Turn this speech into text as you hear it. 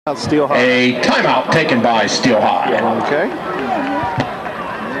Steel High. A timeout taken by Steel High. Okay.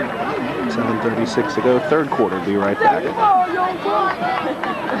 7:36 to go, third quarter. Be right back.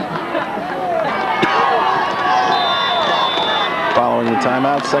 Following the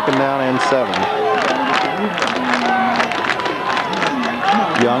timeout, second down and 7.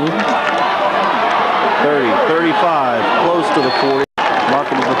 Young. 30, 35, close to the 40.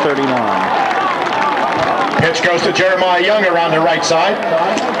 Marking for 39. Pitch goes to Jeremiah Young around the right side.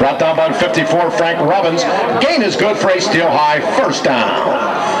 Brought down by 54, Frank Robbins. Gain is good for a Steel High first down.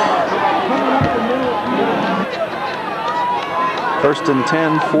 First and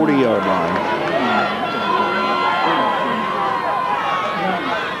 10, 40-yard line.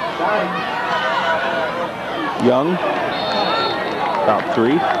 Young, about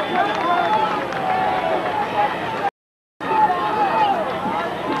 3.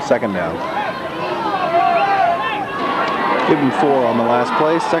 Second down. Give him 4 on the last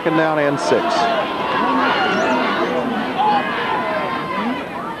play. Second down and 6.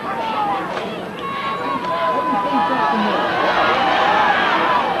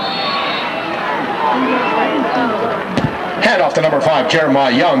 Hand off to number 5,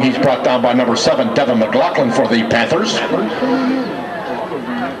 Jeremiah Young. He's brought down by number 7, Devin McLaughlin for the Panthers.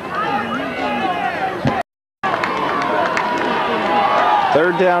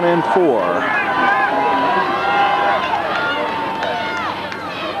 Third down and 4.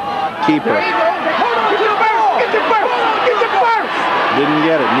 Keeper. Didn't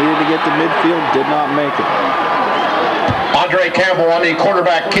get it. Needed to get to midfield. Did not make it. Andre Campbell on the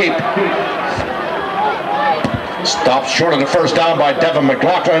quarterback keep. Stopped short of the first down by Devin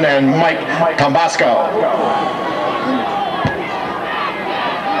McLaughlin and Mike Tambasco.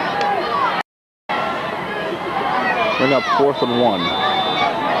 Bring up 4th and 1.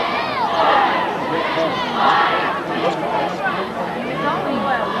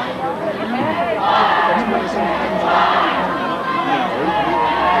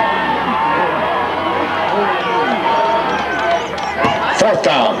 Fourth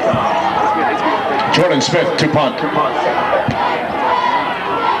down. Jordan Smith to punt.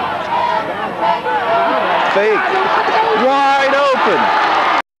 Fake. Wide open.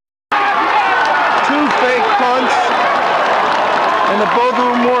 2 fake punts. And the both of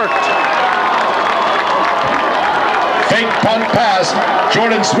them worked. Fake punt pass.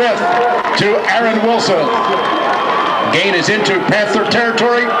 Jordan Smith to Aaron Wilson. Gain is into Panther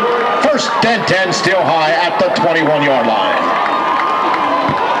territory. First and 10, Steel High at the 21-yard line.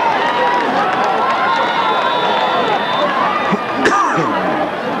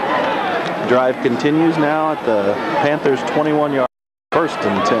 Drive continues now at the Panthers' 21-yard. First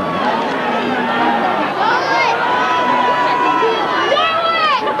and 10.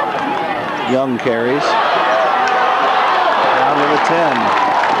 Young carries. Down to the 10.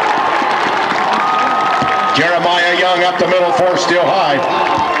 Jeremiah Young up the middle for Steel High.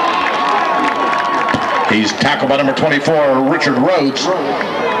 He's tackled by number 24, Richard Rhodes.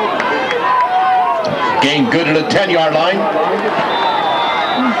 Gain good at the 10-yard line.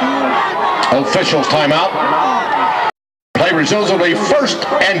 Officials timeout. Play resumes will be first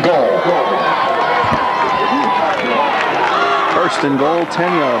and goal. First and goal,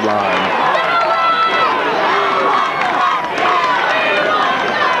 10-yard line.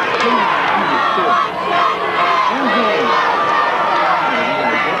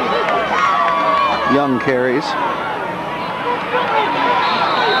 Young carries.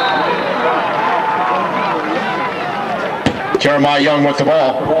 Jeremiah Young with the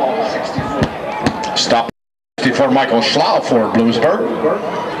ball. Stop for Michael Schlau for Bloomsburg.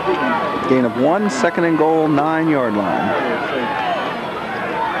 Gain of 1, second and goal, 9-yard line.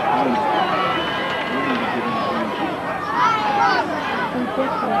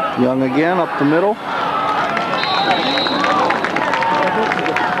 Young again up the middle.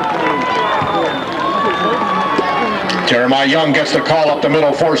 Jeremiah Young gets the call up the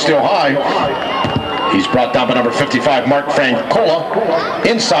middle for Steel High. He's brought down by number 55, Mark Francola,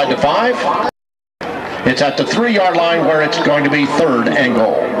 inside the 5. It's at the 3-yard line where it's going to be third and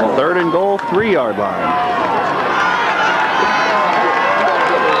goal. Third and goal, 3-yard line.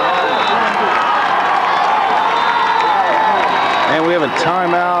 And we have a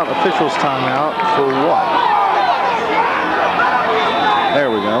timeout, officials timeout for what?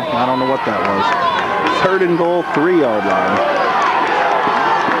 There we go. I don't know what that was. Third and goal, 3-yard line.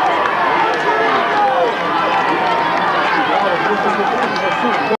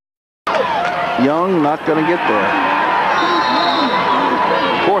 Young not going to get there.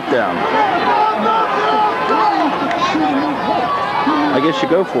 4th down. I guess you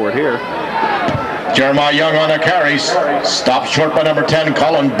go for it here. Jeremiah Young on the carries. Stopped short by number 10,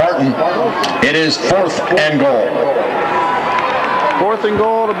 Colin Barton. It is 4th and goal. 4th and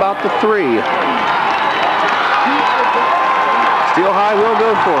goal at about the 3. Steel High will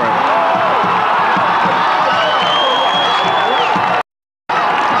go for it.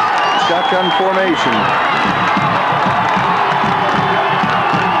 Shotgun formation.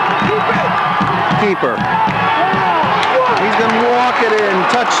 Keeper. He's going to walk it in.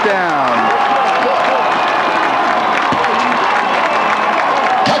 Touchdown.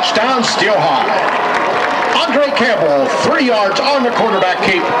 Touchdown, Steel High. Andre Campbell, 3 yards on the quarterback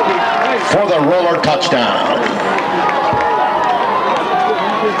keep for the roller touchdown.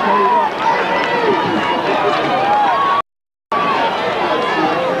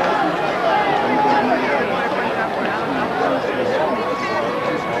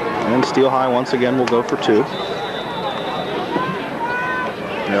 And Steel High once again will go for 2.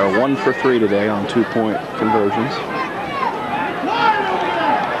 They are 1 for 3 today on 2-point conversions.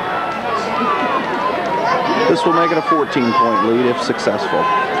 This will make it a 14-point lead if successful.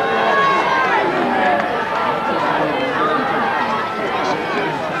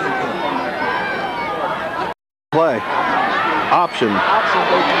 Play. Option.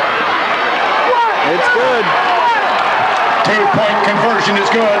 It's good. 2-point conversion is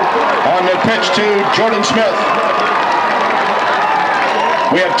good on the pitch to Jordan Smith.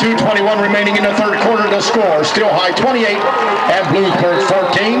 We have 2:21 remaining in the 3rd quarter to score. Steel High 28 and Bloomsburg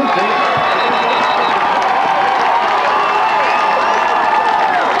 14.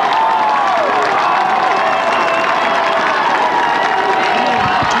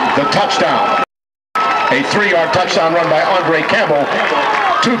 The touchdown. A 3-yard touchdown run by Andre Campbell.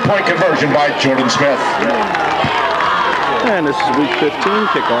 2-point conversion by Jordan Smith. And this is week 15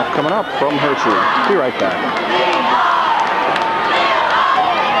 kickoff coming up from Hershey. Be right back.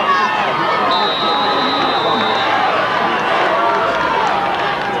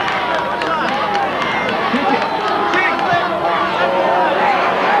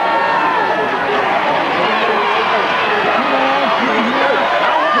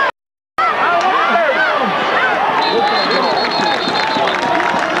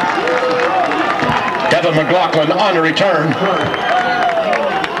 McLaughlin on the return.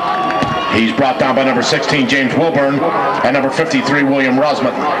 He's brought down by number 16, James Wilburn, and number 53, William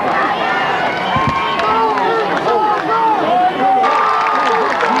Rosman.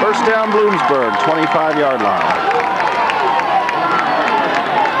 First down, Bloomsburg, 25-yard line.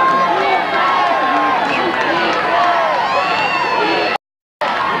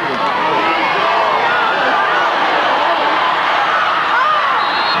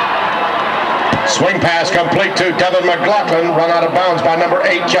 Swing pass complete to Devin McLaughlin, run out of bounds by number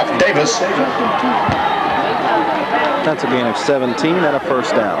 8, Jeff Davis. That's a gain of 17 and a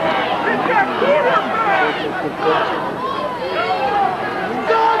first down.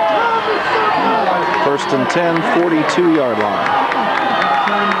 First and 10, 42-yard line.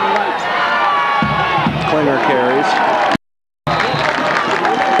 Klinger carries.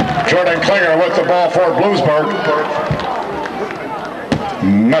 Jordan Klinger with the ball for Bloomsburg.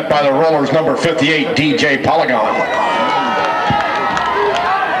 Met by the Rollers, number 58, DJ Polygon.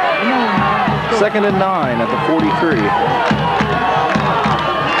 2nd and 9 at the 43.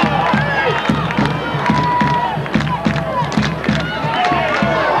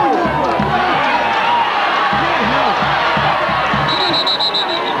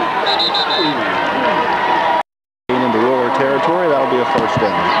 Into Roller territory, that'll be a first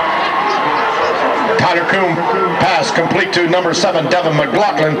down. Tyler Coombe pass complete to number 7, Devin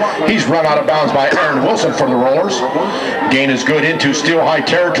McLaughlin. He's run out of bounds by Aaron Wilson for the Rollers. Gain is good into Steel High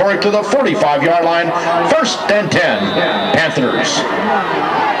territory to the 45-yard line. 1st and 10, Panthers.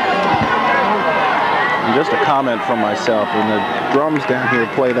 And just a comment from myself, when the drums down here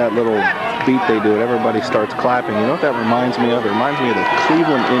play that little beat they do, everybody starts clapping. You know what that reminds me of? It reminds me of the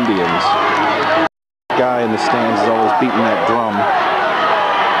Cleveland Indians. The guy in the stands is always beating that drum.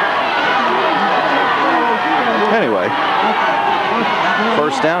 Anyway,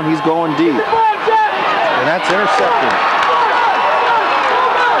 first down, he's going deep. And that's intercepted.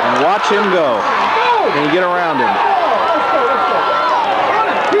 And watch him go. And you get around him.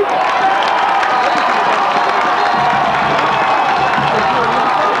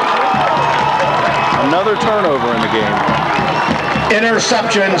 Another turnover in the game.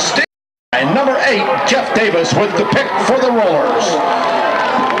 Interception. And number 8, Jeff Davis with the pick for the Rollers.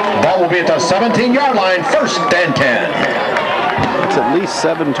 Ball will be at the 17-yard line, 1st and 10. It's at least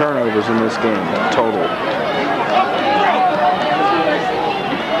 7 turnovers in this game total.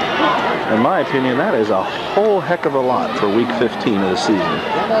 In my opinion, that is a whole heck of a lot for week 15 of the season.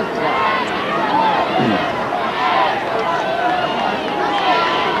 Mm.